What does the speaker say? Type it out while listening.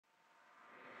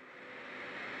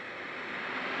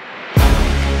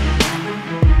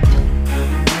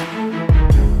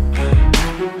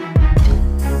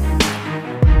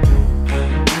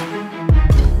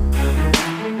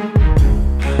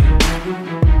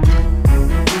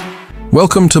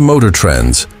Welcome to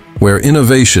Motortrendz, where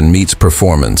innovation meets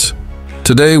performance.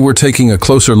 Today we're taking a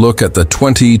closer look at the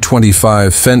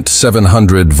 2025 Fendt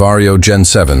 700 Vario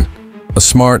Gen7, a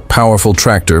smart, powerful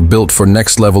tractor built for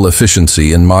next-level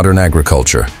efficiency in modern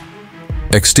agriculture.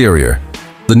 Exterior.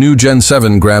 The new Gen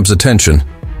 7 grabs attention.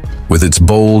 With its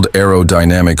bold,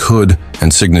 aerodynamic hood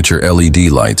and signature LED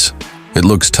lights, it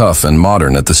looks tough and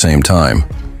modern at the same time.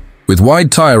 With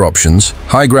wide tire options,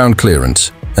 high ground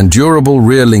clearance, and durable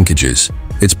rear linkages,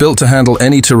 it's built to handle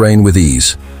any terrain with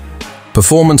ease.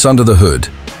 Performance under the hood.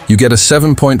 You get a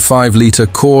 7.5-litre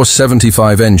Core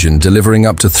 75 engine delivering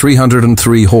up to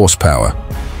 303 horsepower.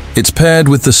 It's paired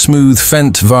with the smooth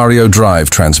Fendt VarioDrive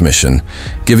Transmission,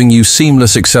 giving you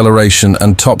seamless acceleration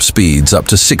and top speeds up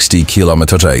to 60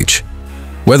 km/h.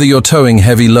 Whether you're towing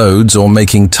heavy loads or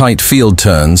making tight field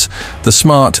turns, the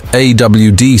smart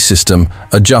AWD system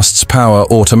adjusts power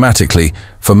automatically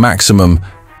for maximum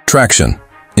traction.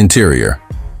 Interior.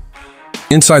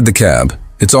 Inside the cab,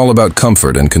 it's all about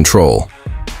comfort and control.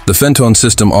 The FendtONE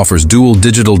system offers dual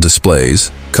digital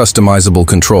displays, customizable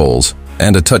controls,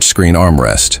 and a touchscreen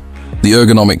armrest. The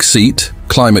ergonomic seat,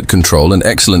 climate control, and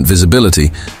excellent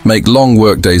visibility make long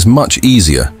workdays much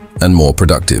easier and more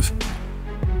productive.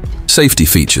 Safety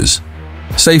features.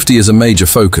 Safety is a major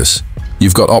focus.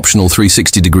 You've got optional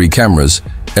 360-degree cameras,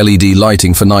 LED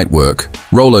lighting for night work,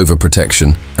 rollover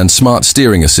protection, and smart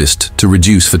steering assist to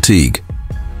reduce fatigue.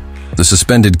 The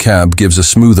suspended cab gives a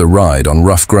smoother ride on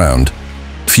rough ground.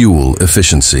 Fuel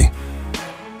efficiency.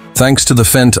 Thanks to the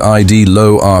Fendt ID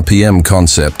low RPM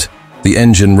concept, the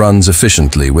engine runs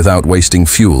efficiently without wasting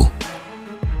fuel.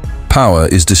 Power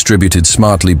is distributed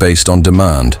smartly based on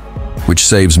demand, which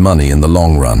saves money in the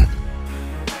long run.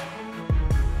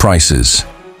 Prices.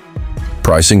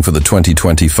 Pricing for the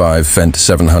 2025 Fendt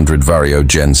 700 Vario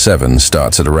Gen7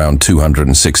 starts at around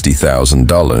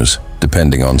 $260,000,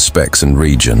 depending on specs and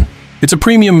region. It's a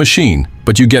premium machine,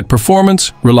 but you get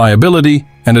performance, reliability,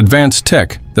 and advanced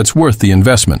tech that's worth the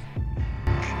investment.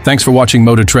 Thanks for watching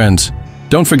Motortrendz.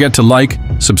 Don't forget to like,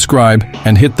 subscribe,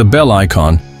 and hit the bell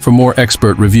icon for more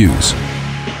expert reviews.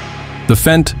 The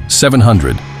Fendt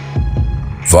 700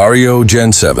 Vario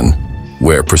Gen7,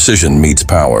 where precision meets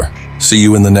power. See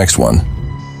you in the next one.